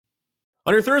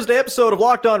On your Thursday episode of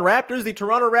Locked On Raptors, the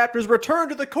Toronto Raptors return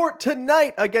to the court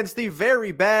tonight against the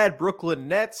very bad Brooklyn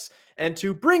Nets. And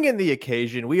to bring in the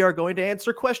occasion, we are going to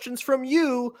answer questions from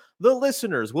you, the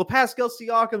listeners. Will Pascal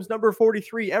Siakam's number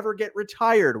 43 ever get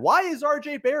retired? Why is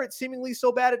RJ Barrett seemingly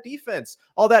so bad at defense?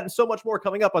 All that and so much more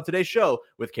coming up on today's show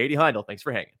with Katie Heindl. Thanks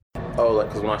for hanging. Oh,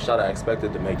 because when I shot, I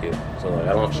expected to make it. So,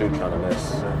 I don't shoot trying to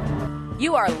miss.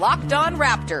 You are Locked On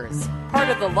Raptors, part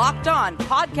of the Locked On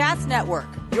Podcast Network,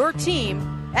 your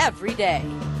team every day.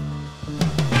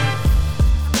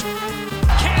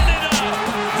 Canada,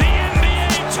 the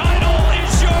NBA title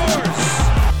is yours.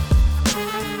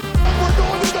 We're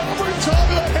going to the overtime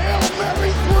of the Hail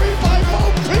Mary 3 by Mo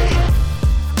Pete.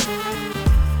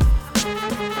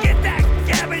 Get that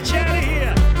garbage out of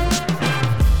here.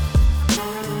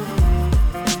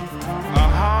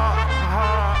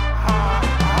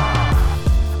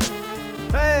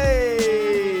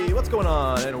 Hey, what's going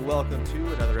on? And welcome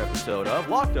to another episode of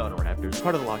Locked On Raptors,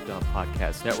 part of the Locked On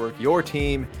Podcast Network, your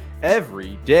team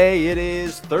every day. It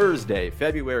is Thursday,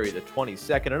 February the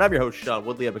 22nd, and I'm your host, Sean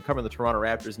Woodley. I've been covering the Toronto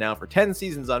Raptors now for 10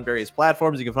 seasons on various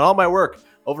platforms. You can find all my work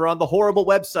over on the horrible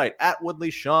website at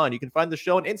Woodley Sean. You can find the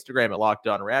show on Instagram at Locked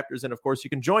On Raptors. And of course, you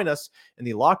can join us in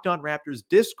the Locked On Raptors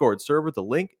Discord server. The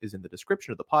link is in the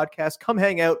description of the podcast. Come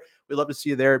hang out. We'd love to see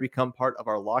you there. Become part of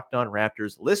our Locked On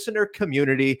Raptors listener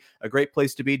community. A great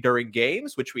place to be during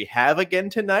games, which we have again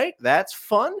tonight. That's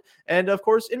fun. And of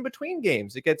course, in between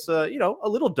games, it gets, a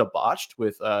little debauched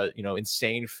with,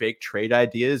 insane fake trade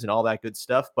ideas and all that good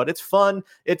stuff. But it's fun.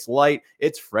 It's light.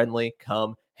 It's friendly.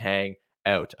 Come hang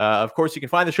out. Of course, you can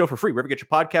find the show for free wherever you get your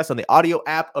podcast on the audio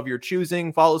app of your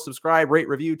choosing. Follow, subscribe, rate,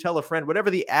 review, tell a friend, whatever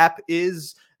the app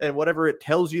is and whatever it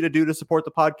tells you to do to support the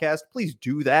podcast. Please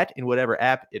do that in whatever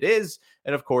app it is.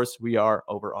 And of course, we are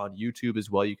over on YouTube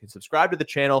as well. You can subscribe to the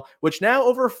channel, which now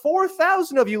over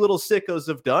 4,000 of you little sickos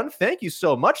have done. Thank you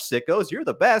so much, sickos. You're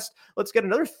the best. Let's get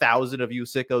another 1,000 of you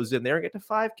sickos in there and get to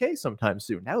 5K sometime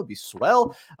soon. That would be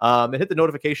swell. And hit the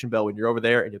notification bell when you're over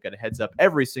there, and you'll get a heads up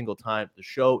every single time the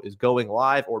show is going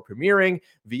live or premiering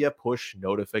via push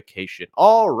notification.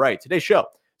 All right, today's show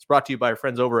is brought to you by our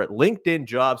friends over at LinkedIn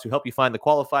Jobs, who help you find the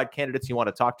qualified candidates you want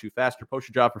to talk to faster. Post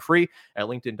your job for free at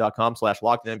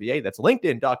linkedin.com/LockedInNBA. That's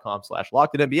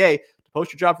linkedin.com/LockedInNBA to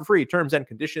post your job for free. Terms and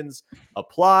conditions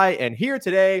apply. And here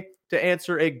today to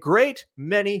answer a great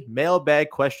many mailbag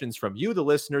questions from you, the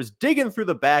listeners, digging through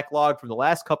the backlog from the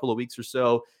last couple of weeks or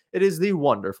so, it is the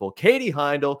wonderful Katie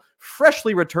Heindl,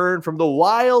 freshly returned from the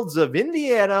wilds of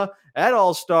Indiana at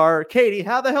All-Star. Katie,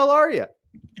 how the hell are you?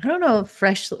 I don't know if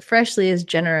freshly is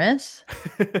generous.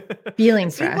 Feeling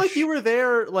it seemed fresh. like you were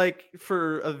there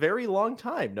for a very long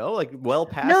time, no? Like well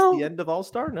past the end of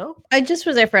All-Star, no? I just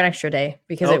was there for an extra day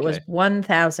because it was Okay.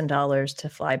 $1,000 to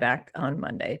fly back on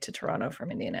Monday to Toronto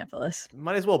from Indianapolis.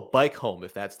 Might as well bike home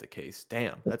if that's the case.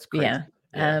 Damn, that's crazy. Yeah.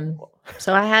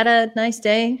 So I had a nice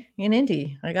day in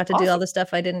Indy. I got to do all Awesome. the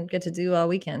stuff I didn't get to do all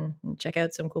weekend. And check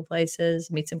out some cool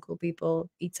places, meet some cool people,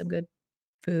 eat some good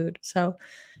food. So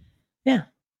yeah.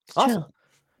 Awesome. Chill.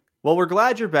 Well, we're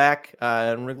glad you're back,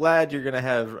 and we're glad you're going to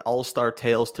have all-star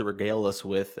tales to regale us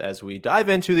with as we dive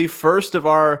into the first of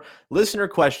our listener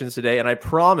questions today. And I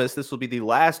promise this will be the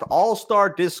last all-star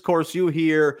discourse you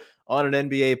hear on an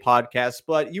NBA podcast,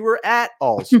 but you were at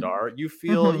All-Star. You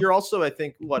feel you're also, I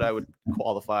think, what I would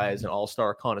qualify as an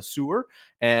All-Star connoisseur.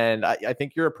 And I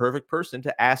think you're a perfect person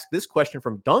to ask this question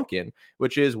from Duncan,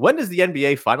 which is, when does the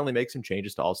NBA finally make some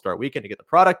changes to All-Star Weekend to get the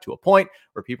product to a point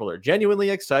where people are genuinely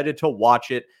excited to watch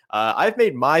it? I've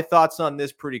made my thoughts on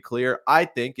this pretty clear. I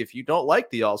think if you don't like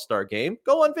the All-Star game,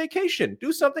 go on vacation.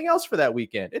 Do something else for that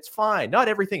weekend. It's fine. Not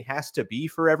everything has to be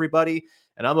for everybody.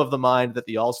 And I'm of the mind that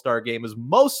the All-Star game is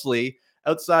mostly,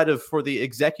 outside of for the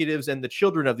executives and the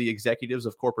children of the executives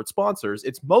of corporate sponsors,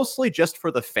 it's mostly just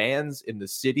for the fans in the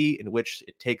city in which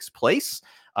it takes place.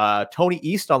 Tony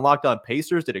East on Locked On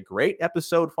Pacers did a great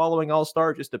episode following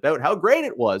All-Star just about how great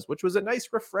it was, which was a nice,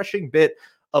 refreshing bit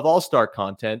of All-Star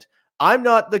content. I'm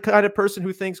not the kind of person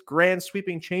who thinks grand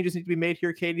sweeping changes need to be made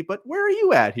here, Katie, but where are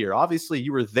you at here? Obviously,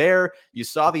 you were there. You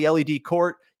saw the LED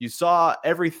court. You saw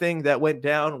everything that went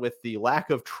down with the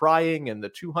lack of trying and the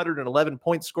 211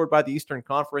 points scored by the Eastern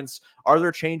Conference. Are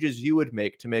there changes you would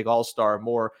make to make All-Star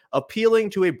more appealing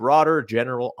to a broader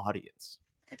general audience?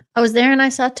 I was there and I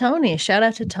saw Tony. Shout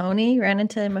out to Tony. Ran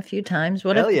into him a few times.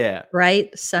 What a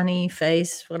bright, sunny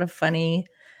face. What a funny,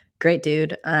 great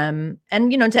dude. And,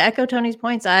 to echo Tony's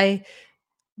points, I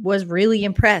was really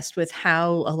impressed with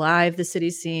how alive the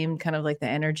city seemed, kind of like the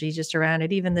energy just around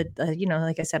it. Even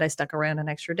like I said, I stuck around an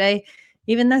extra day.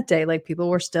 Even that day, like people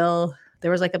were still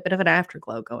there was like a bit of an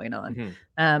afterglow going on.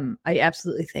 I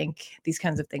absolutely think these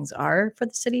kinds of things are for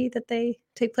the city that they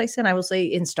take place in. I will say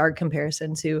in stark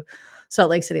comparison to Salt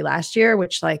Lake City last year,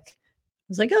 which like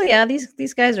was like, oh yeah,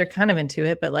 these guys are kind of into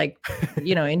it, but like,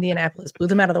 Indianapolis blew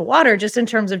them out of the water just in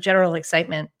terms of general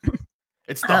excitement.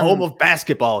 It's the home of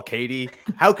basketball, Katie.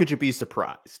 How could you be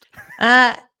surprised?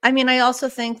 I mean, I also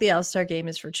think the All-Star game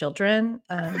is for children.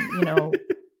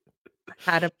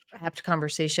 Had a perhaps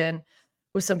conversation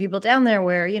with some people down there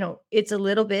where, it's a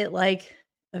little bit like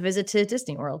a visit to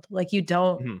Disney World. Like you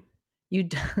don't, you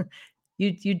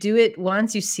do it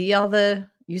once, you see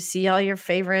all your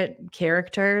favorite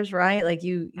characters, right? Like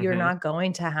you're not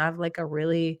going to have like a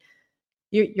really,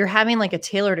 you're having like a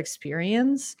tailored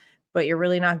experience, but you're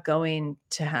really not going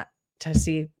to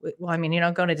see, well, I mean, you're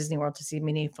not going to Disney World to see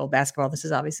meaningful basketball. This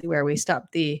is obviously where we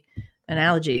stopped the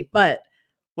analogy, but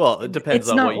well, it depends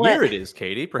on what year it is,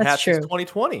 Katie. Perhaps it's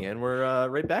 2020 and we're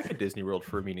right back at Disney World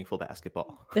for meaningful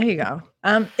basketball. There you go.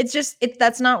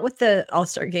 That's not what the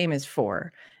All-Star game is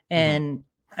for. And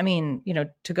I mean,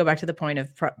 to go back to the point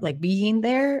of like being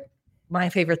there, my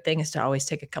favorite thing is to always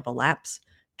take a couple laps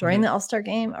during the All-Star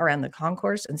game around the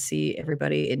concourse and see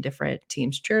everybody in different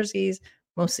teams' jerseys,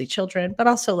 mostly children, but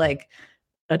also like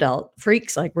adult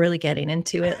freaks, like really getting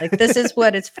into it. Like this is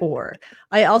what it's for.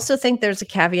 I also think there's a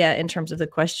caveat in terms of the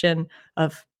question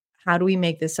of how do we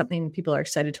make this something people are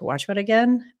excited to watch about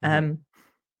again?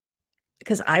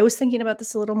 Because I was thinking about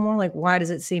this a little more, like why does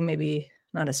it seem maybe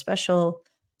not as special?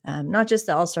 Not just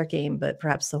the All-Star game, but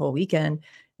perhaps the whole weekend.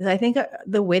 Is I think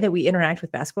the way that we interact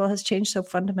with basketball has changed so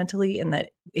fundamentally in that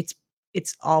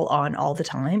it's all on all the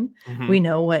time. We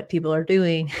know what people are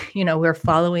doing. We're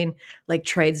following like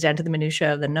trades down to the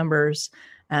minutia of the numbers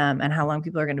and how long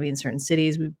people are going to be in certain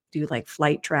cities. We do like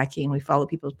flight tracking. We follow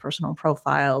people's personal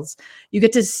profiles. You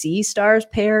get to see stars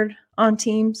paired on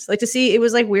teams. Like it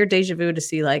was like weird deja vu to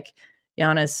see like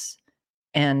Giannis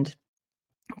and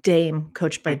Dame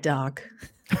coached by Doc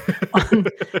on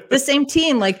the same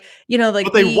team. Like,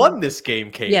 but they won this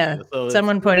game, Katie. Yeah. So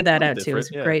someone pointed that out too. It was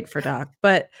great for Doc.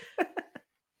 But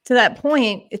to that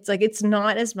point, it's like, it's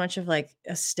not as much of like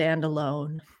a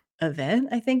standalone event,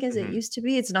 I think, as it used to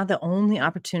be. It's not the only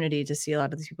opportunity to see a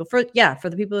lot of these people for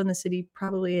the people in the city,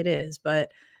 probably it is,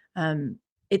 but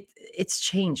it's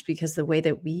changed because the way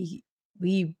that we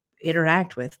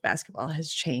interact with basketball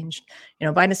has changed,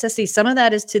 by necessity. Some of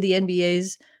that is to the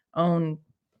NBA's own,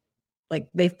 like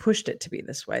they've pushed it to be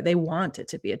this way. They want it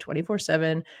to be a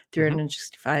 24/7,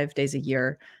 365 days a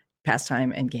year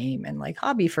pastime and game and like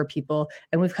hobby for people.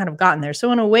 And we've kind of gotten there.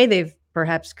 So in a way, they've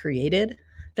perhaps created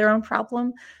their own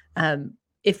problem.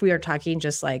 If we are talking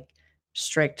just like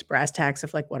strict brass tacks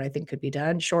of like what I think could be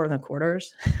done, shorten the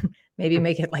quarters, maybe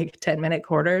make it like 10-minute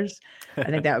quarters. I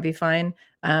think that would be fine.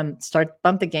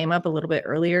 Bump the game up a little bit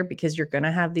earlier because you're going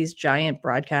to have these giant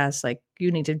broadcasts. Like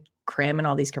you need to cram in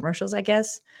all these commercials, I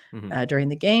guess, during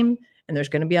the game. And there's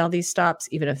going to be all these stops,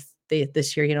 even if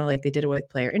this year, like they did it with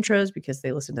player intros because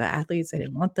they listened to the athletes. They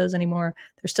didn't want those anymore.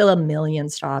 There's still 1 million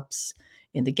stops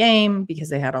in the game because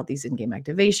they had all these in-game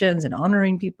activations and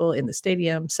honoring people in the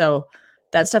stadium. So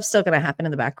that stuff's still going to happen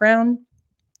in the background.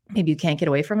 Maybe you can't get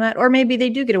away from that, or maybe they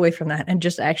do get away from that and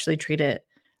just actually treat it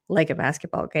like a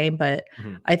basketball game. But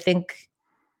I think,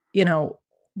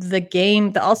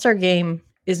 the All-Star game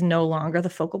is no longer the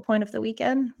focal point of the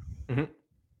weekend.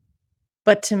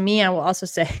 But to me, I will also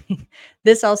say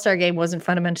this All-Star game wasn't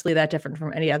fundamentally that different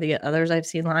from any of the others I've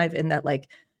seen live, in that like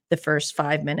the first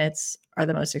 5 minutes are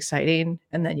the most exciting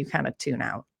and then you kind of tune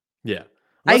out. Yeah.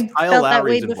 I felt that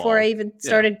way before I even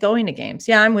started going to games.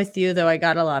 Yeah, I'm with you, though. I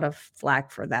got a lot of flack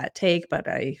for that take, but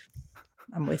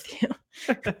I'm with you.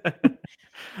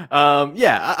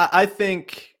 I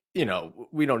think,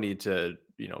 we don't need to,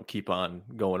 keep on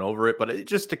going over it, but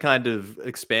just to kind of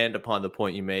expand upon the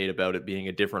point you made about it being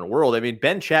a different world. I mean,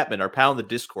 Ben Chapman, our pal in the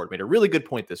Discord, made a really good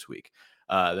point this week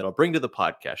that I'll bring to the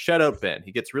podcast. Shout out Ben.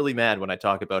 He gets really mad when I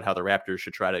talk about how the Raptors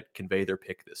should try to convey their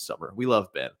pick this summer. We love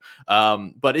Ben.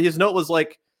 But his note was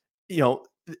like,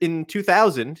 in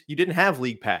 2000, you didn't have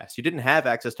League Pass. You didn't have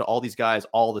access to all these guys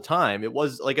all the time. It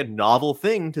was like a novel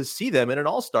thing to see them in an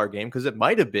All-Star game because it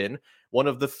might have been one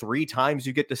of the 3 times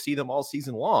you get to see them all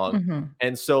season long.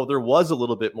 And so there was a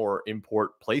little bit more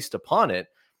import placed upon it.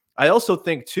 I also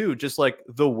think, too, just like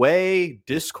the way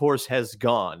discourse has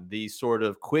gone, the sort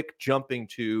of quick jumping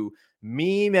to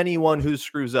meme anyone who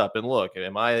screws up. And look,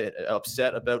 am I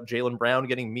upset about Jaylen Brown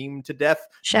getting memed to death?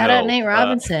 Shout out Nate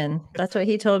Robinson. That's what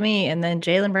he told me. And then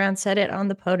Jaylen Brown said it on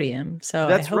the podium. So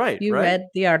that's I hope you read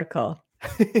the article.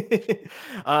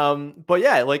 But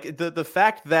yeah, like the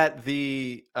fact that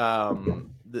the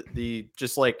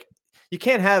just like you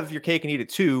can't have your cake and eat it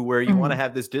too, where you want to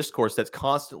have this discourse that's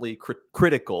constantly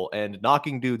critical and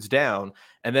knocking dudes down,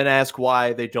 and then ask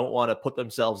why they don't want to put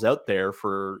themselves out there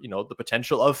for, the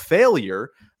potential of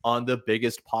failure on the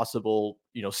biggest possible,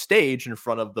 stage in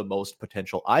front of the most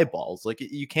potential eyeballs. Like,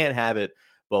 you can't have it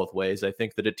both ways. I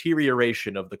think the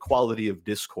deterioration of the quality of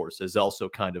discourse has also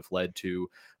kind of led to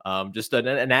just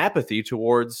an apathy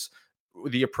towards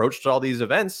the approach to all these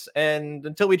events. And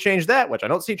until we change that, which I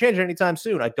don't see changing anytime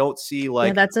soon, I don't see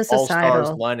that's a all-stars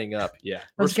societal lining up. Yeah.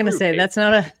 I was going to say,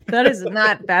 that is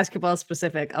not basketball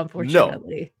specific,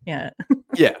 unfortunately. No.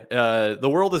 Yeah. The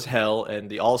world is hell, and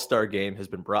the all-star game has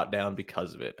been brought down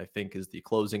because of it, I think, is the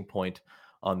closing point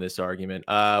on this argument.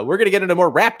 We're going to get into more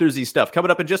Raptors-y stuff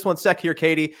coming up in just one sec here,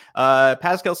 Katie.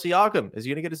 Pascal Siakam is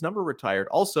going to get his number retired.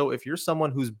 Also, if you're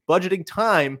someone who's budgeting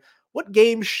time, what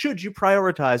games should you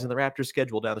prioritize in the Raptors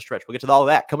schedule down the stretch? We'll get to all of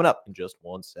that coming up in just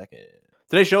 1 second.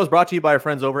 Today's show is brought to you by our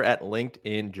friends over at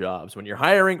LinkedIn Jobs. When you're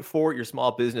hiring for your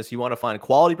small business, you want to find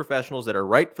quality professionals that are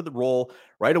right for the role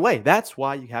right away. That's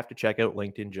why you have to check out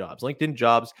LinkedIn Jobs. LinkedIn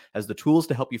Jobs has the tools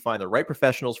to help you find the right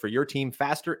professionals for your team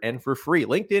faster and for free.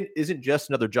 LinkedIn isn't just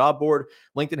another job board.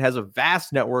 LinkedIn has a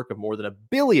vast network of more than 1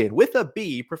 billion, with a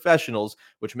B, professionals,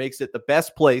 which makes it the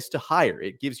best place to hire.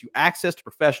 It gives you access to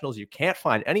professionals you can't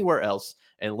find anywhere else,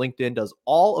 and LinkedIn does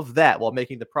all of that while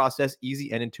making the process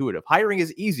easy and intuitive. Hiring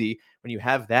is easy when you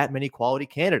have that many quality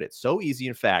candidates. So easy,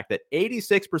 in fact, that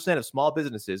 86% of small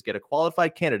businesses get a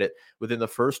qualified candidate within the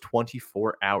first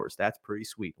 24 hours. That's pretty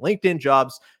sweet. LinkedIn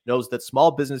Jobs knows that small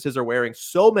businesses are wearing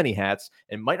so many hats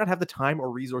and might not have the time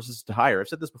or resources to hire. I've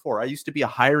said this before. I used to be a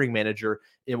hiring manager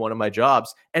in one of my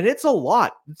jobs, and it's a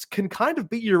lot. It can kind of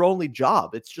be your only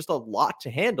job. It's just a lot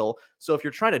to handle. So if you're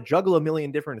trying to juggle a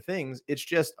million different things, it's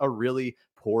just a really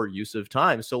poor use of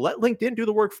time. So let LinkedIn do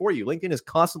the work for you. LinkedIn is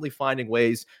constantly finding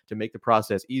ways to make the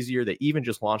process easier. They even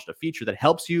just launched a feature that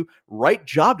helps you write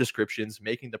job descriptions,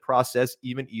 making the process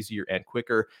even easier and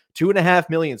quicker. 2.5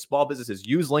 million small businesses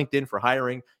use LinkedIn for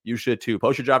hiring. You should too.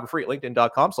 Post your job for free at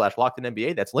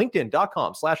linkedin.com/LockedOnNBA. That's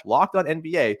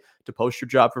linkedin.com/LockedOnNBA to post your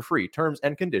job for free. Terms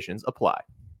and conditions apply.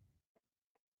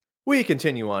 We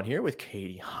continue on here with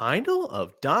Katie Heindl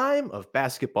of Dime, of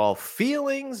Basketball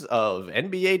Feelings, of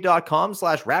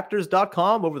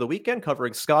NBA.com/Raptors.com over the weekend,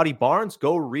 covering Scotty Barnes.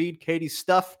 Go read Katie's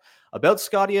stuff about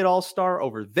Scotty at All-Star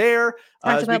over there.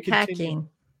 Talked about packing.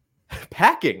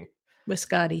 Packing? With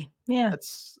Scotty. Yeah.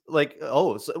 That's like,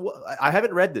 I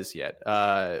haven't read this yet.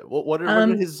 What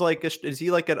are his, like, is he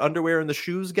like an underwear and the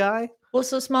shoes guy? Well,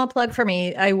 so small plug for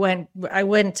me. I went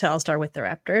to All-Star with the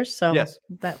Raptors, so yes,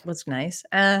 that was nice.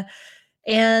 And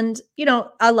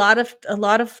a lot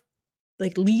of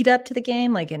like lead up to the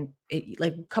game, like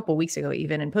like a couple weeks ago,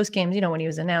 even in post games, when he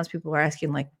was announced, people were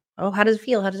asking like, "Oh, how does it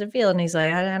feel? How does it feel?" And he's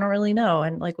like, "I don't really know."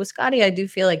 And like with Scotty, I do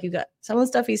feel like you got some of the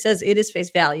stuff he says, it is face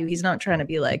value. He's not trying to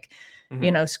be like,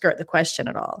 skirt the question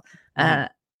at all.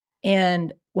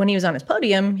 And when he was on his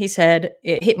podium, he said,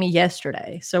 "It hit me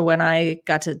yesterday." So when I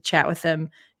got to chat with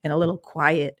him in a little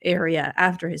quiet area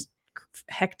after his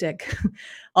hectic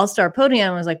All-Star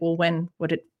podium, I was like, "Well,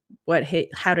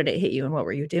 how did it hit you and what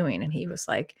were you doing?" And he was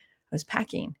like, "I was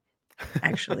packing,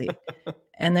 actually."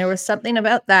 And there was something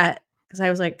about that, because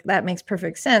I was like, that makes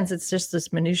perfect sense. It's just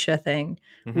this minutia thing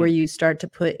where you start to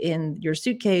put in your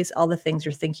suitcase all the things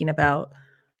you're thinking about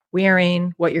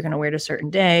wearing, what you're going to wear to certain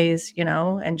days,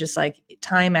 and just like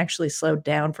time actually slowed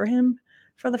down for him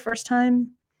for the first time.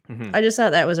 I just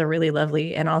thought that was a really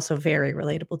lovely and also very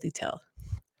relatable detail.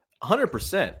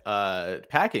 100%.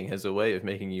 Packing has a way of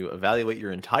making you evaluate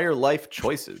your entire life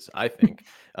choices, I think.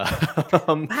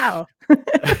 Wow.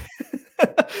 I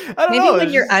don't know.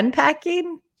 When you're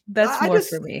unpacking, that's more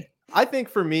for me. I think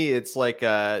for me, it's like,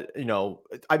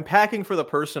 I'm packing for the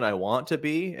person I want to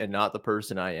be and not the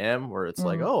person I am, where it's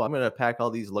like, oh, I'm going to pack all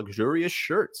these luxurious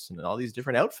shirts and all these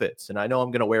different outfits. And I know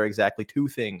I'm going to wear exactly 2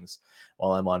 things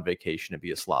while I'm on vacation and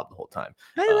be a slob the whole time.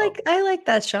 I like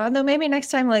that, Sean, though. Maybe next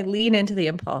time, like, lean into the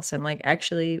impulse and like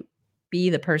actually be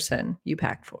the person you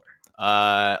pack for.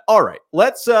 All right,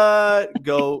 let's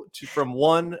go from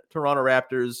one Toronto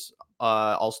Raptors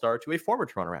All-Star to a former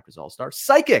Toronto Raptors All-Star.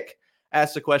 Psychic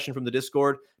asked a question from the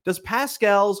Discord. Does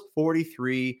Pascal's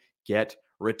 43 get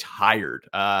retired?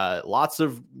 Lots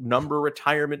of number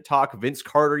retirement talk. Vince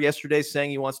Carter yesterday saying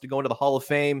he wants to go into the Hall of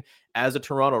Fame as a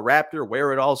Toronto Raptor,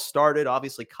 where it all started.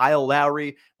 Obviously, Kyle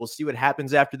Lowry. We'll see what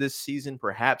happens after this season.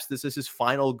 Perhaps this is his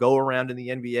final go-around in the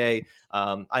NBA.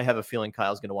 I have a feeling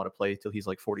Kyle's going to want to play till he's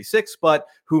like 46, but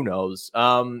who knows?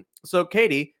 So,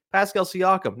 Katie, Pascal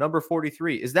Siakam, number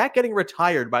 43. Is that getting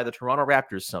retired by the Toronto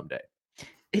Raptors someday?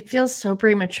 It feels so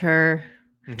premature.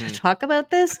 to talk about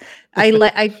this.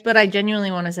 But I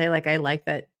genuinely want to say, like, I like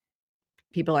that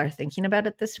people are thinking about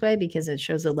it this way because it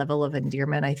shows a level of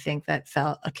endearment I think that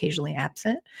felt occasionally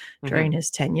absent during his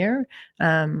tenure.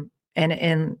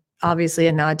 And obviously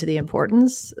a nod to the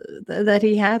importance that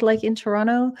he had, like, in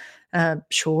Toronto.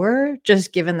 Sure,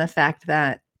 just given the fact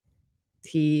that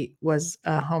he was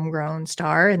a homegrown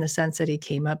star in the sense that he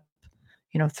came up,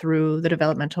 through the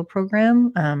developmental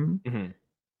program.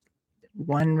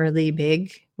 One really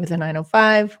big with the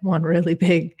 905, one really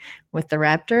big with the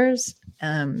Raptors.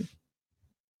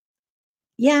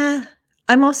 Yeah,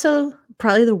 I'm also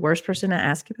probably the worst person to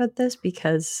ask about this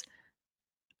because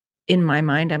in my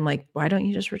mind, I'm like, why don't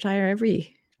you just retire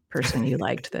every person you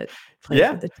liked that played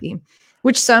for the team?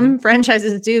 Which some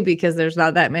franchises do because there's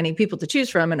not that many people to choose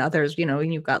from, and others,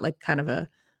 you've got like kind of a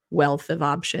wealth of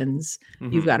options.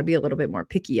 You've got to be a little bit more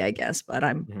picky, I guess. But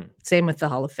I'm same with the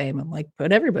Hall of Fame. I'm like,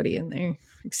 put everybody in there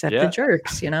except the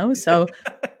jerks, So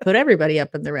put everybody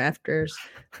up in the rafters.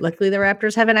 Luckily, the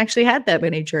Raptors haven't actually had that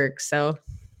many jerks. So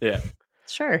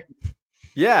sure.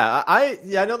 Yeah, I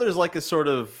know there's like a sort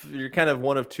of, you're kind of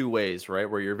one of two ways, right?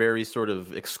 Where you're very sort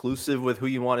of exclusive with who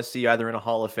you want to see either in a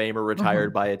Hall of Fame or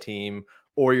retired by a team,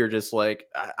 or you're just like,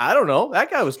 I don't know,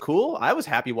 that guy was cool. I was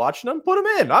happy watching him. Put him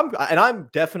in. I'm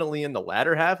definitely in the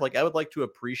latter half. Like, I would like to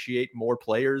appreciate more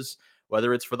players,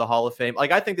 whether it's for the Hall of Fame.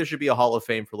 Like, I think there should be a Hall of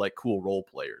Fame for like cool role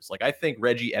players. Like, I think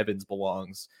Reggie Evans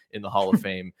belongs in the Hall of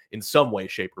Fame in some way,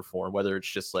 shape, or form, whether it's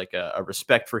just like a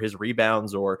respect for his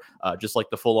rebounds or just like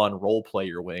the full-on role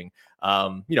player wing.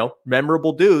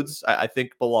 Memorable dudes, I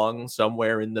think belong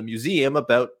somewhere in the museum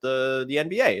about the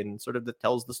NBA and sort of that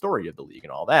tells the story of the league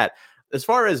and all that. As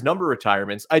far as number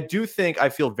retirements, I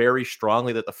feel very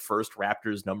strongly that the first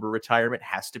Raptors number retirement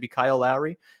has to be Kyle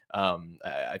Lowry.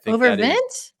 I think over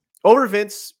Vince? Over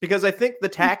Vince, because I think the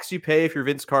tax you pay if you're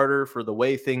Vince Carter for the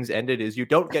way things ended is you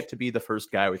don't get to be the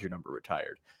first guy with your number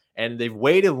retired. And they've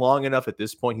waited long enough at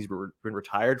this point. He's been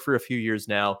retired for a few years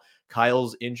now.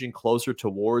 Kyle's inching closer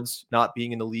towards not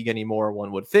being in the league anymore,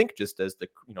 one would think, just as the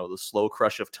slow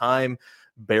crush of time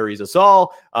buries us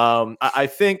all. I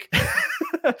think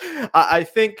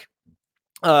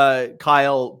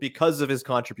Kyle, because of his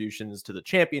contributions to the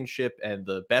championship and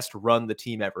the best run the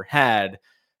team ever had,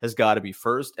 has got to be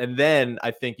first. And then I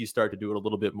think you start to do it a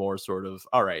little bit more sort of,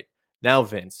 all right, now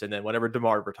Vince. And then whenever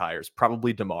DeMar retires,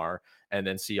 probably DeMar, and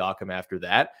then Siakam after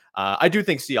that. I do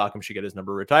think Siakam should get his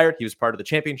number retired. He was part of the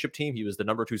championship team. He was the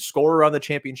number 2 scorer on the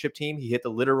championship team. He hit the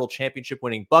literal championship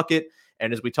winning bucket.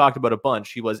 And as we talked about a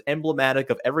bunch, he was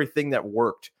emblematic of everything that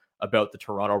worked about the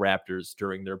Toronto Raptors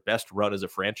during their best run as a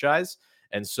franchise.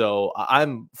 And so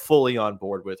I'm fully on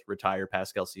board with retire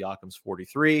Pascal Siakam's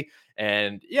 43.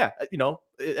 And yeah,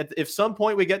 if some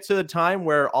point we get to the time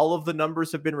where all of the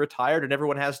numbers have been retired and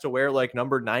everyone has to wear like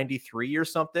number 93 or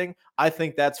something, I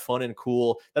think that's fun and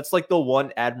cool. That's like the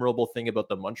one admirable thing about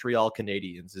the Montreal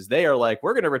Canadiens is they are like,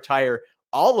 we're going to retire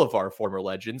all of our former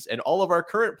legends and all of our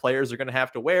current players are going to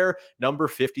have to wear number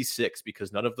 56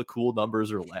 because none of the cool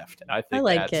numbers are left. And I think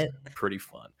that's pretty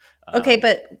fun. Okay,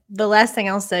 but the last thing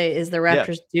I'll say is the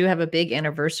Raptors do have a big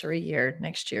anniversary year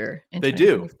next year. They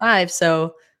do.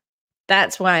 So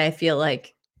that's why I feel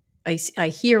like I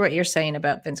hear what you're saying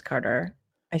about Vince Carter.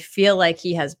 I feel like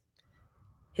he has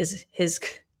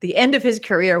the end of his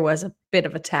career was a bit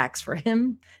of a tax for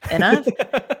him enough.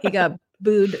 He got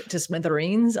booed to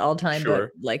smithereens all time, but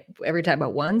like every time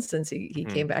but once since he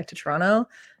came back to Toronto.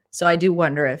 So I do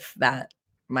wonder if that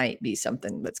might be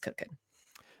something that's cooking.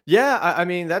 Yeah, I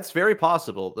mean, that's very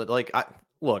possible. But like,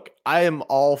 I am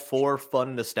all for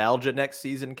fun nostalgia next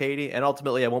season, Katie, and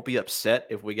ultimately I won't be upset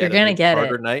if we get a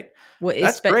Carter night. Well,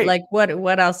 that's great. Like,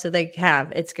 what else do they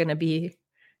have? It's going to be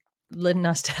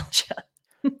nostalgia.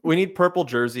 We need purple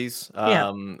jerseys.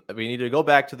 We need to go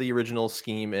back to the original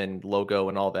scheme and logo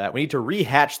and all that. We need to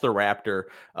rehatch the Raptor,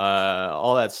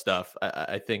 all that stuff.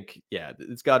 I think,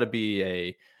 it's got to be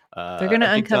a. They're going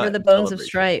to uncover the bones of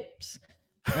Stripes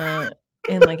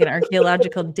in like an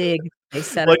archaeological dig. They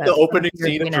set like the opening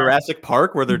scene of Jurassic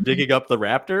Park where they're digging up the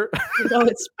Raptor. No,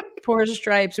 it's poor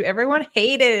Stripes, who everyone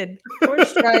hated. Poor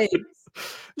Stripes.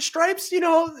 Stripes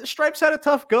had a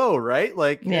tough go, right?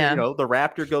 Like, the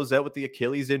Raptor goes out with the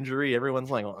Achilles injury. Everyone's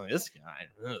like, oh, this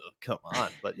guy, come on.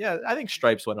 But yeah, I think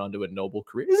Stripes went on to a noble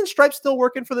career. Isn't Stripes still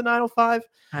working for the 905?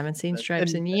 I haven't seen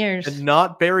Stripes in years. And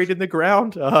not buried in the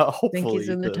ground. Hopefully. I think he's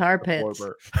in the tar pits.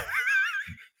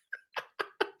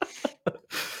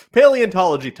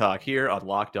 Paleontology talk here on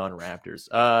Locked On Raptors.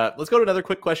 Let's go to another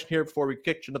quick question here before we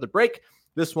kick another break.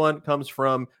 This one comes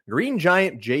from Green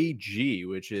Giant JG,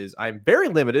 which is, I'm very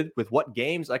limited with what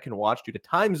games I can watch due to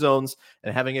time zones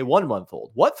and having a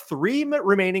 1-month-old. What 3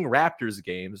 remaining Raptors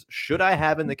games should I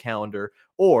have in the calendar,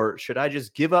 or should I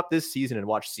just give up this season and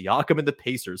watch Siakam and the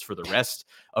Pacers for the rest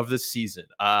of the season?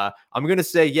 I'm going to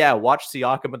say, yeah, watch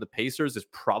Siakam and the Pacers is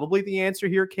probably the answer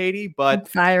here, Katie,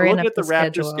 but looking at the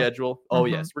Raptors schedule. Oh,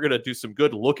 yes, we're going to do some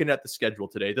good looking at the schedule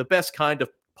today. The best kind of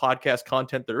podcast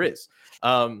content there is.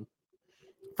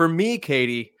 For me,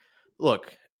 Katie,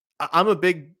 look, I'm a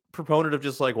big proponent of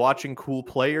just like watching cool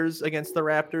players against the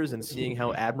Raptors and seeing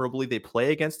how admirably they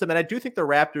play against them. And I do think the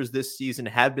Raptors this season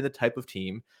have been the type of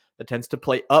team that tends to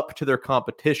play up to their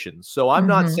competition. So I'm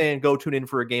not saying go tune in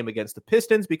for a game against the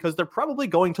Pistons because they're probably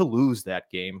going to lose that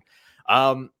game.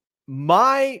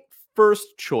 My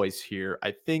first choice here,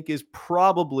 I think, is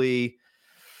probably,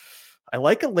 I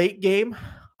like a late game.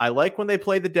 I like when they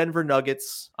play the Denver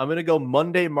Nuggets. I'm going to go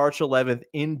Monday, March 11th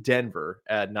in Denver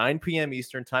at 9 p.m.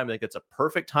 Eastern time. I think it's a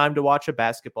perfect time to watch a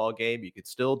basketball game. You could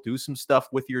still do some stuff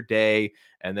with your day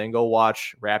and then go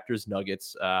watch Raptors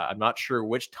Nuggets. I'm not sure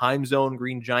which time zone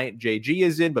Green Giant JG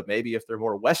is in, but maybe if they're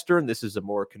more Western, this is a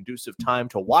more conducive time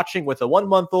to watching with a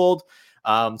 1-month-old.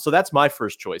 So that's my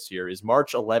first choice here is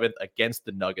March 11th against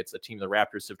the Nuggets, a team the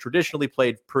Raptors have traditionally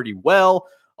played pretty well.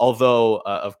 Although,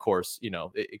 of course,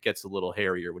 it gets a little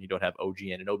hairier when you don't have OG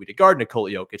Anunoby to guard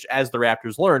Nikola Jokic, as the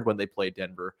Raptors learned when they played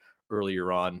Denver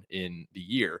earlier on in the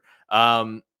year.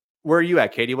 Where are you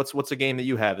at, Katie? What's a game that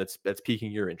you have that's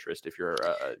piquing your interest if you're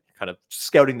kind of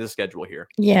scouting the schedule here?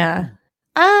 Yeah,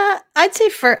 I'd say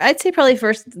probably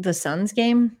first the Suns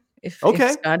game. If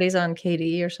Scotty's on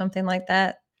KD or something like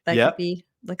that, could be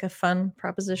like a fun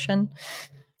proposition.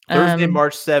 Thursday,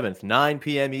 March 7th, 9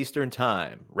 p.m. Eastern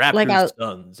time. Raptors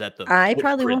Suns at the I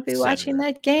probably won't be watching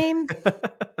that game.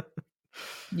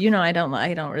 I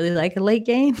don't really like a late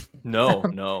game.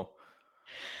 No.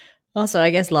 Also, I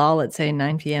guess let's say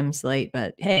 9 p.m.'s late,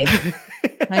 but hey,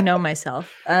 I know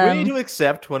myself. We need to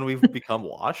accept when we've become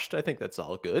washed. I think that's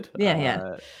all good.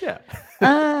 Yeah. Yeah.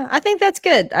 I think that's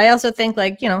good. I also think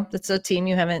it's a team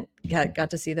you haven't got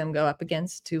to see them go up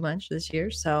against too much this year.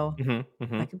 So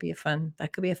that could be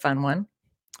a fun one.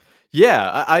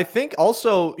 Yeah, I think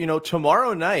also,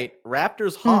 tomorrow night,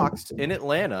 Raptors Hawks in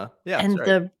Atlanta. Yeah.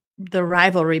 And the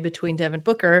rivalry between Devin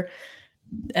Booker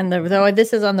and though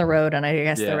this is on the road, and I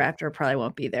guess the Raptor probably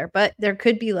won't be there, but there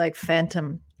could be like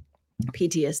phantom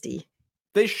PTSD.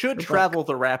 They should travel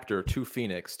the Raptor to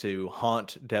Phoenix to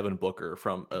haunt Devin Booker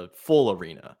from a full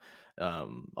arena.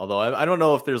 Although I don't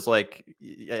know if there's I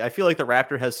feel like the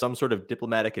Raptor has some sort of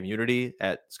diplomatic immunity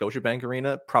at Scotiabank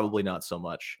Arena. Probably not so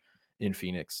much in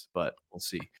Phoenix, but we'll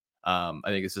see. I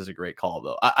think this is a great call,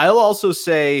 though. I'll also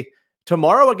say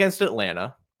tomorrow against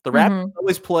Atlanta, the Raptors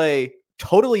always play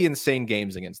totally insane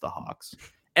games against the Hawks.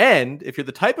 And if you're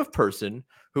the type of person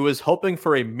who is hoping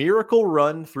for a miracle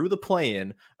run through the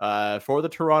play-in for the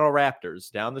Toronto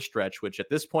Raptors down the stretch, which at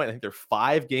this point, I think they're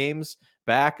 5 games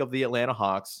back of the Atlanta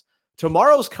Hawks,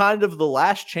 tomorrow's kind of the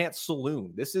last chance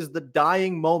saloon. This is the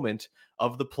dying moment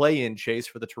of the play-in chase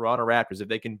for the Toronto Raptors. If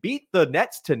they can beat the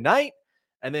Nets tonight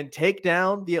and then take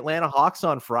down the Atlanta Hawks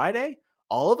on Friday,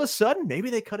 all of a sudden, maybe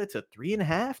they cut it to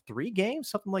 3.5, 3 games,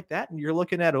 something like that. And you're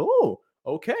looking at,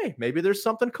 okay, maybe there's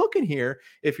something cooking here.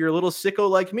 If you're a little sicko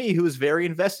like me, who is very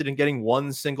invested in getting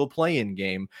one single play-in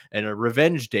game and a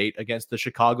revenge date against the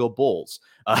Chicago Bulls.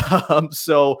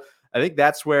 So I think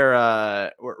that's where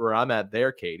I'm at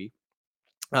there, Katie.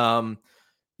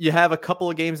 You have a couple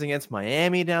of games against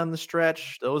Miami down the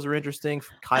stretch. Those are interesting.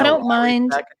 I don't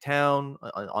mind back in town.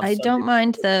 I don't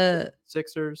mind the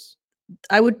Sixers.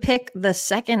 I would pick the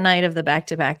second night of the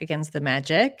back-to-back against the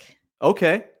Magic.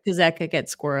 Okay. Because that could get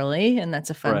squirrely, and that's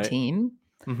a fun team.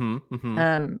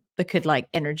 That could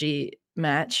energy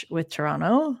match with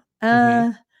Toronto.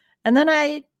 And then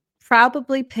I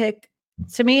probably pick.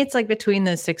 To me, it's between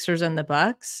the Sixers and the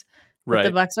Bucks. But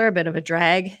the Bucks are a bit of a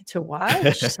drag to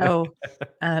watch, so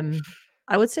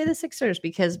I would say the Sixers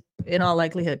because, in all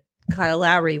likelihood, Kyle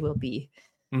Lowry will be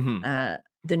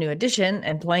the new addition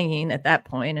and playing at that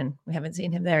point, and we haven't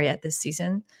seen him there yet this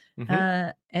season.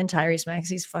 And Tyrese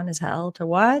Maxey's fun as hell to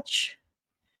watch.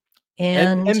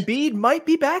 And Embiid might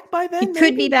be back by then. He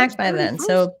could be back by then.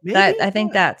 So I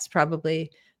think that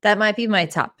might be my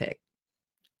top pick.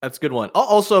 That's a good one.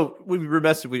 Also, we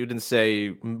remiss if we didn't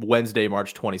say Wednesday,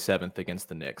 March 27th against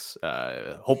the Knicks.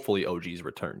 Hopefully OG's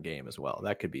return game as well.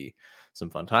 That could be some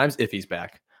fun times if he's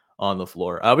back on the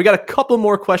floor. We got a couple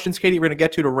more questions, Katie, we're going to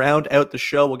get to round out the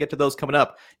show. We'll get to those coming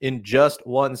up in just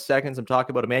 1 second. I'm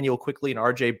talking about Emmanuel Quickly and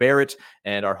RJ Barrett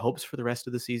and our hopes for the rest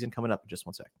of the season coming up in just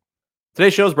 1 second.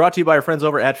 Today's show is brought to you by our friends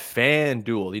over at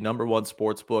FanDuel, the #1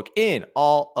 sports book in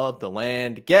all of the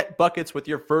land. Get buckets with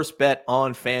your first bet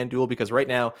on FanDuel because right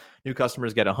now, new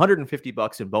customers get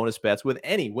 $150 in bonus bets with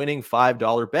any winning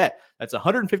 $5 bet. That's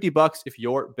 $150 if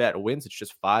your bet wins. It's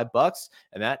just $5,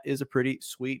 and that is a pretty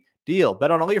sweet deal.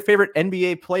 Bet on all your favorite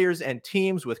NBA players and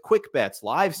teams with quick bets,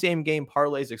 live same-game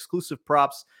parlays, exclusive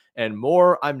props, and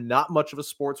more. I'm not much of a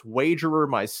sports wagerer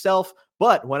myself,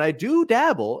 but when I do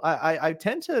dabble, I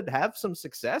tend to have some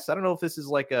success. I don't know if this is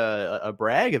like a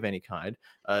brag of any kind,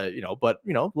 but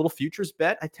little futures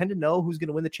bet. I tend to know who's going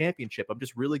to win the championship. I'm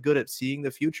just really good at seeing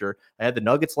the future. I had the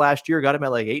Nuggets last year, got them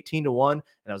at like 18-1, and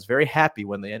I was very happy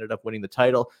when they ended up winning the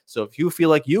title. So if you feel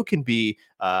like you can be,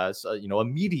 a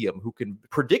medium who can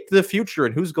predict the future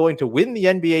and who's going to win the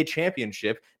NBA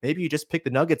championship, maybe you just pick the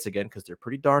Nuggets again because they're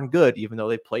pretty darn good, even though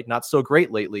they played not so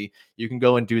great lately. You can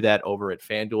go and do that over at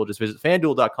FanDuel. Just visit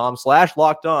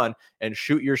FanDuel.com/lockedon and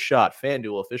shoot your shot.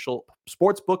 FanDuel, official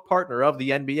sportsbook partner of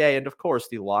the NBA, and of course,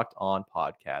 the Locked On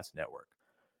Podcast Network.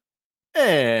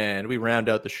 And we round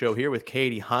out the show here with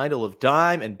Katie Heindl of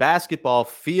Dime and Basketball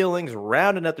Feelings,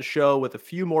 rounding out the show with a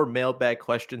few more mailbag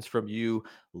questions from you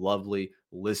lovely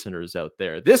listeners out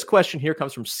there. This question here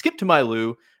comes from Skip to My Lou,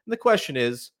 and the question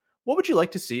is, what would you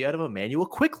like to see out of Immanuel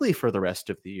Quickley for the rest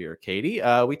of the year, Katie?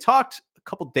 We talked a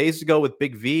couple days ago with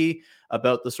Big V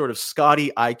about the sort of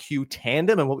Scotty IQ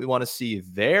tandem and what we want to see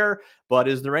there. But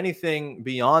is there anything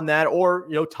beyond that or,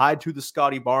 tied to the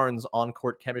Scotty Barnes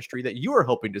on-court chemistry that you are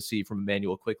hoping to see from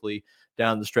Immanuel Quickley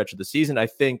down the stretch of the season? I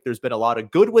think there's been a lot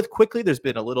of good with Quickley. There's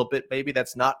been a little bit maybe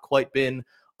that's not quite been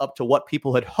up to what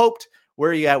people had hoped. Where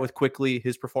are you at with Quickley,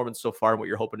 his performance so far, and what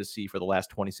you're hoping to see for the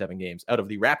last 27 games out of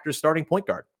the Raptors starting point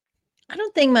guard? I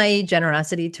don't think my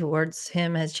generosity towards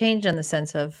him has changed in the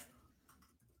sense of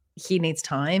he needs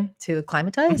time to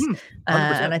acclimatize.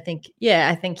 And I think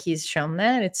he's shown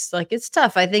that. It's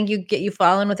tough. I think you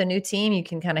fall in with a new team, you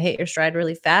can kind of hit your stride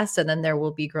really fast, and then there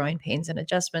will be growing pains and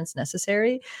adjustments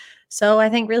necessary. So I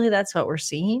think really that's what we're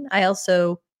seeing. I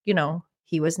also,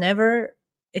 he was never,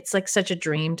 it's like such a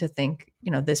dream to think,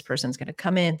 this person's going to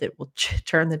come in that will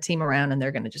turn the team around and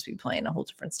they're going to just be playing a whole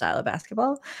different style of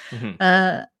basketball.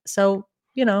 So,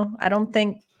 I don't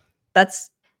think that's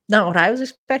not what I was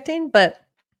expecting, but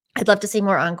I'd love to see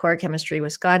more on-court chemistry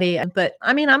with Scotty. But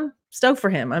I mean, I'm stoked for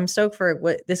him. I'm stoked for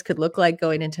what this could look like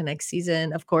going into next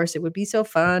season. Of course, it would be so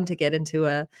fun to get into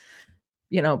a,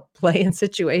 play-in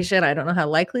situation. I don't know how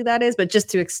likely that is, but just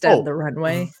to extend the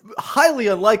runway. Highly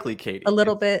unlikely, Katie. A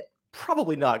little bit.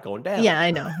 Probably not going down. Yeah,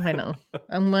 I know.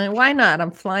 I'm like, why not?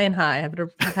 I'm flying high.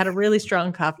 I've had a really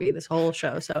strong coffee this whole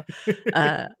show, so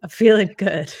I'm feeling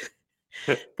good.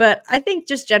 But I think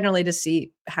just generally to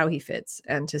see how he fits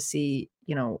and to see,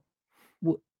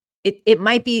 it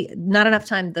might be not enough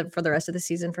time for the rest of the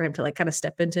season for him to like kind of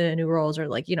step into new roles or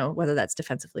like, whether that's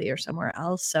defensively or somewhere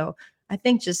else. So I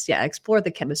think just, explore the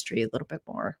chemistry a little bit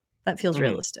more. That feels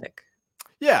realistic.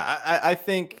 Yeah,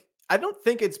 I don't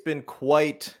think it's been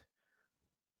quite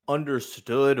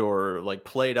understood or like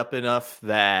played up enough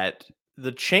that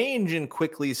the change in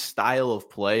Quickley's style of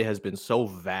play has been so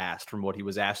vast from what he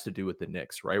was asked to do with the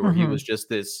Knicks, right? Where he was just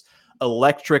this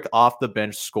electric off the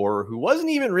bench scorer who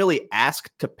wasn't even really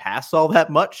asked to pass all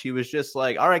that much. He was just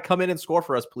like, all right, come in and score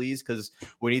for us, please, because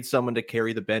we need someone to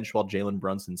carry the bench while Jalen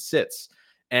Brunson sits.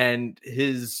 And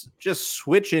his just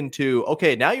switch into,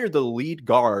 okay, now you're the lead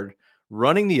guard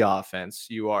running the offense.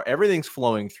 Everything's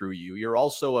flowing through you. You're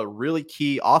also a really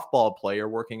key off-ball player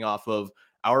working off of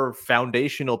our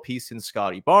foundational piece in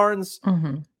Scotty Barnes.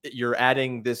 You're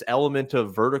adding this element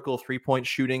of vertical three-point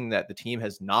shooting that the team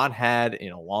has not had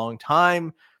in a long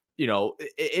time.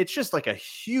 It's just like a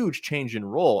huge change in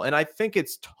role. And I think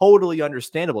it's totally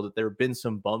understandable that there have been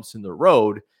some bumps in the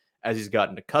road as he's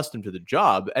gotten accustomed to the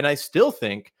job. And I still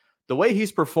think the way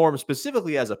he's performed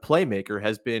specifically as a playmaker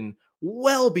has been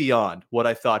well beyond what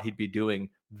I thought he'd be doing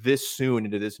this soon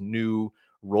into this new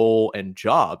role and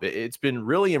job. It's been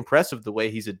really impressive the way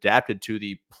he's adapted to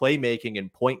the playmaking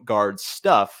and point guard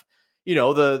stuff.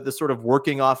 The sort of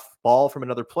working off ball from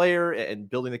another player and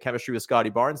building the chemistry with Scotty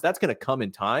Barnes. That's going to come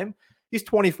in time. He's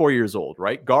 24 years old,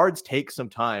 right? Guards take some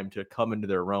time to come into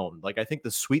their own. Like, I think the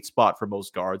sweet spot for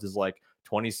most guards is like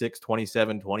 26,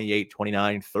 27, 28,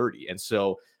 29, 30. And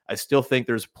so I still think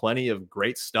there's plenty of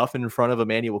great stuff in front of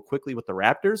Immanuel Quickley with the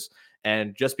Raptors.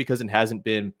 And just because it hasn't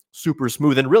been super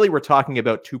smooth, and really we're talking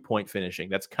about 2-point finishing.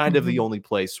 That's kind of the only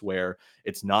place where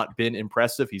it's not been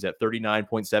impressive. He's at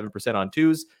 39.7% on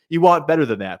twos. You want better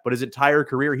than that. But his entire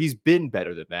career, he's been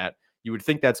better than that. You would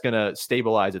think that's going to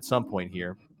stabilize at some point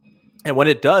here. And when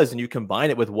it does, and you combine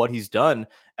it with what he's done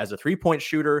as a 3-point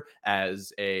shooter,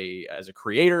 as a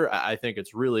creator, I think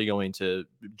it's really going to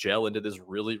gel into this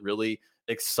really, really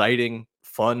exciting,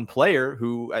 fun player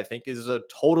who I think is a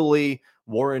totally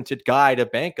warranted guy to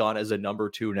bank on as a number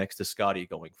 2 next to Scotty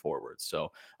going forward.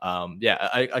 So,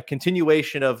 a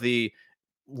continuation of the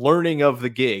learning of the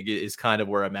gig is kind of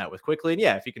where I'm at with Quickly. And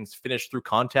yeah, if he can finish through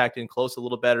contact and close a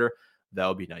little better, that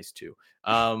would be nice too.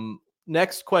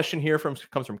 Next question here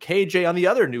comes from KJ on the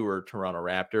other newer Toronto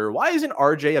Raptor. Why isn't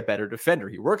RJ a better defender?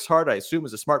 He works hard, I assume,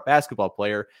 as a smart basketball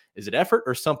player. Is it effort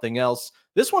or something else?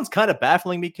 This one's kind of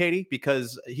baffling me, Katie,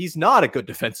 because he's not a good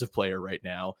defensive player right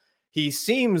now. He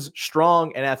seems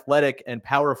strong and athletic and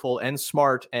powerful and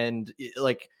smart and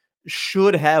like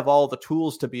should have all the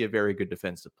tools to be a very good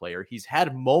defensive player. He's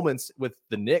had moments with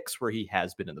the Knicks where he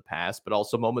has been in the past, but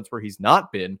also moments where he's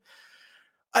not been.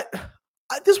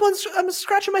 I'm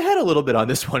scratching my head a little bit on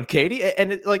this one, Katie,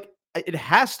 and it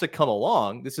has to come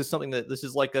along. This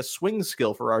is like a swing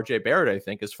skill for RJ Barrett, I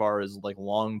think, as far as like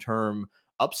long-term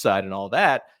upside and all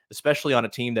that, especially on a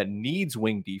team that needs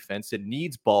wing defense. It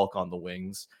needs bulk on the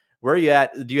wings. Where are you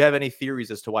at? Do you have any theories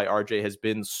as to why RJ has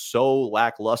been so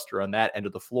lackluster on that end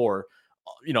of the floor?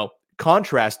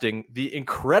 Contrasting the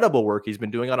incredible work he's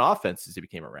been doing on offense since he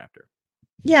became a Raptor.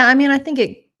 Yeah, I mean, I think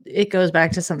it goes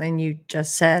back to something you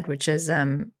just said, which is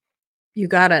you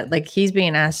gotta, like, he's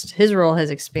being asked, his role has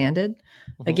expanded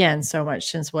again so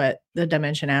much since what the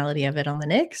dimensionality of it on the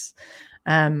Knicks.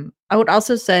 I would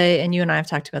also say, and you and I have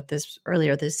talked about this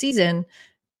earlier this season,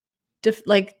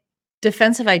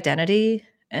 defensive identity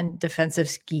and defensive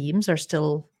schemes are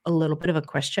still a little bit of a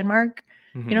question mark,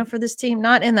 for this team.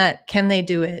 Not in that, can they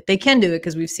do it? They can do it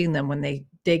because we've seen them when they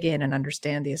dig in and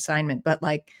understand the assignment, but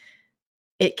like,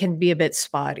 it can be a bit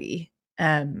spotty.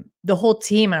 The whole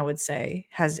team, I would say,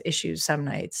 has issues some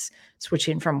nights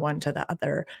switching from one to the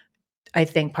other. I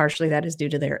think partially that is due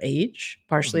to their age.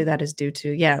 Partially that is due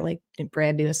to, like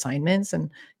brand new assignments and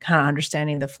kind of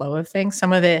understanding the flow of things.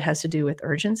 Some of it has to do with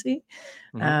urgency.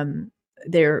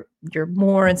 You're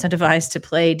more incentivized to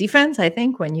play defense, I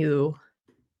think, when you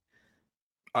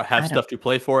have stuff to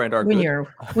play for and are when good.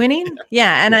 You're winning.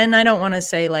 And I don't want to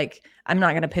say like, I'm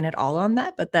not going to pin it all on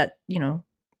that, but that,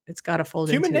 it's got to fold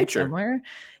human into nature it somewhere.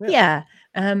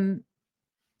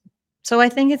 So I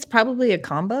think it's probably a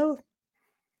combo.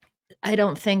 I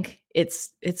don't think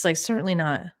it's like certainly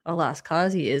not a lost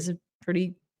cause. He is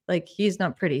he's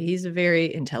not pretty. He's a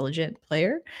very intelligent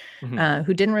player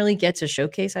who didn't really get to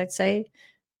showcase, I'd say,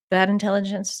 that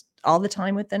intelligence all the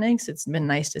time with the Knicks. It's been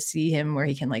nice to see him where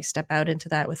he can like step out into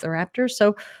that with the Raptors.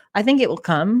 So I think it will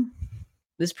come.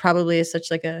 This probably is such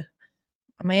like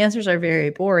my answers are very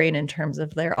boring in terms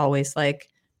of they're always like,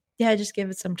 yeah, just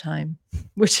give it some time,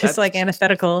 which is like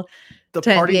antithetical the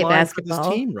to party NBA line basketball. For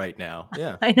this team right now.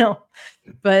 Yeah, I know,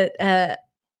 but I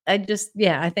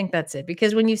think that's it,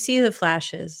 because when you see the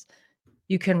flashes,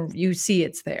 you see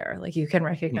it's there, like you can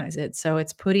recognize it. So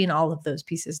it's putting all of those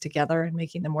pieces together and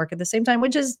making them work at the same time,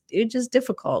 which is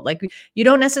difficult. Like you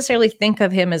don't necessarily think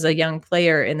of him as a young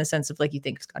player in the sense of like you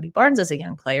think Scotty Barnes as a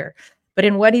young player, but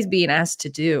in what he's being asked to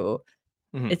do,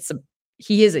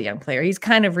 he is a young player. He's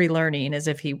kind of relearning as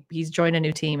if he's joined a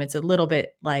new team. It's a little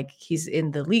bit like he's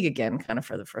in the league again, kind of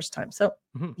for the first time. So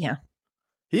yeah.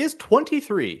 He is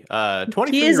 23.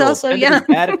 23 he is also young.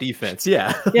 Bad at defense.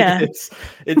 Yeah. Yeah.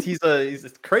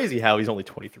 It's crazy how he's only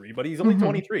 23, but he's only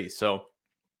 23. So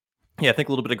yeah, I think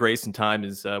a little bit of grace and time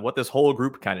is what this whole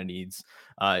group kind of needs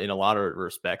in a lot of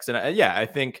respects. And I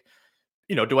think,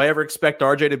 do I ever expect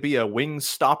RJ to be a wing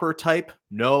stopper type?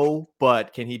 No,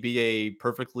 but can he be a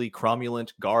perfectly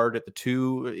cromulent guard at the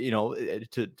 2,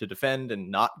 to defend and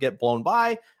not get blown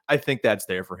by? I think that's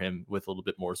there for him with a little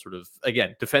bit more sort of,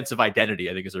 again, defensive identity,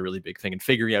 I think is a really big thing, and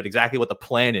figuring out exactly what the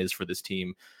plan is for this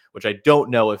team, which I don't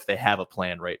know if they have a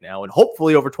plan right now. And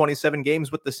hopefully over 27 games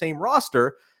with the same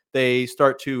roster, they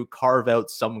start to carve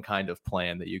out some kind of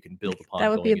plan that you can build upon.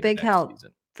 That would be a big help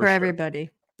for everybody.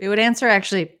 It would answer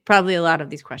actually probably a lot of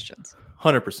these questions.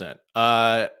 100%.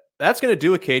 That's going to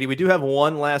do it, Katie. We do have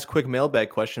one last quick mailbag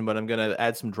question, but I'm going to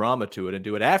add some drama to it and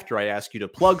do it after I ask you to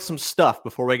plug some stuff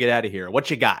before we get out of here. What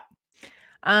you got?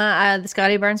 The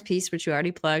Scotty Barnes piece, which you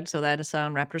already plugged. So that is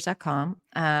on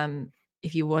Raptors.com.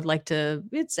 If you would like to,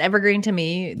 it's evergreen to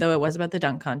me, though it was about the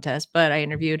dunk contest, but I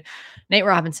interviewed Nate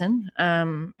Robinson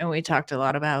and we talked a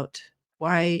lot about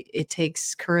why it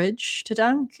takes courage to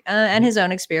dunk and his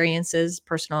own experiences,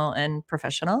 personal and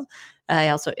professional. I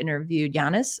also interviewed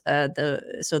Giannis. The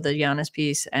Giannis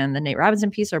piece and the Nate Robinson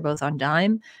piece are both on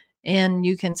Dime, and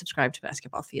you can subscribe to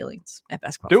Basketball Feelings at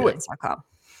basketballfeelings.com.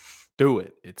 Do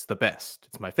it. It's the best.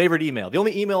 It's my favorite email. The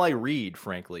only email I read,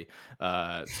 frankly.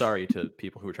 Sorry to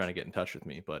people who are trying to get in touch with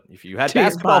me, but if you had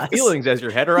basketball feelings as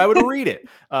your header, I would read it.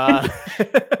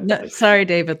 No, sorry,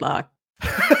 David Locke.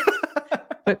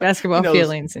 Put basketball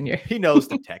feelings in your. He knows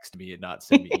to text me and not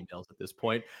send me emails at this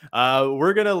point.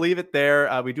 We're going to leave it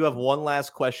there. We do have one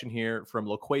last question here from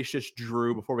Loquacious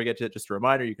Drew. Before we get to it, just a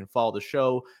reminder, you can follow the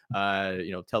show,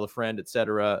 tell a friend,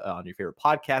 etc. On your favorite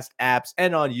podcast apps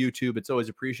and on YouTube. It's always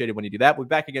appreciated when you do that. We'll be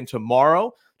back again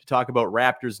tomorrow to talk about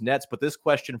Raptors Nets. But this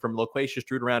question from Loquacious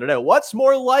Drew to round it out. What's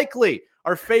more likely?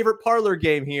 Our favorite parlor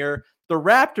game here. The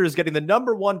Raptors getting the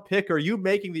number 1 pick, or you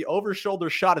making the over-shoulder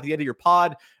shot at the end of your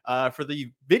pod? For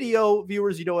the video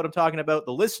viewers, you know what I'm talking about.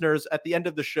 The listeners, at the end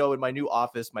of the show in my new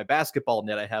office, my basketball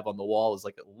net I have on the wall is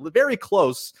like very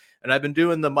close. And I've been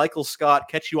doing the Michael Scott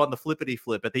catch you on the flippity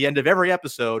flip at the end of every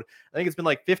episode. I think it's been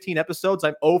like 15 episodes.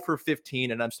 I'm 0 for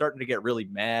 15, and I'm starting to get really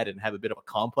mad and have a bit of a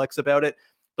complex about it.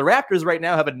 The Raptors right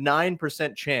now have a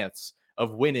 9% chance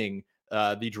of winning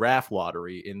the draft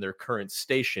lottery in their current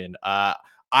station.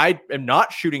 I am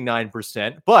not shooting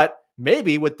 9%, but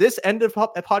maybe with this end of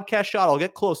podcast shot, I'll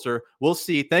get closer. We'll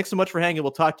see. Thanks so much for hanging.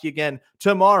 We'll talk to you again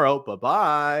tomorrow.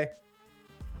 Bye-bye.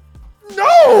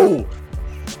 No!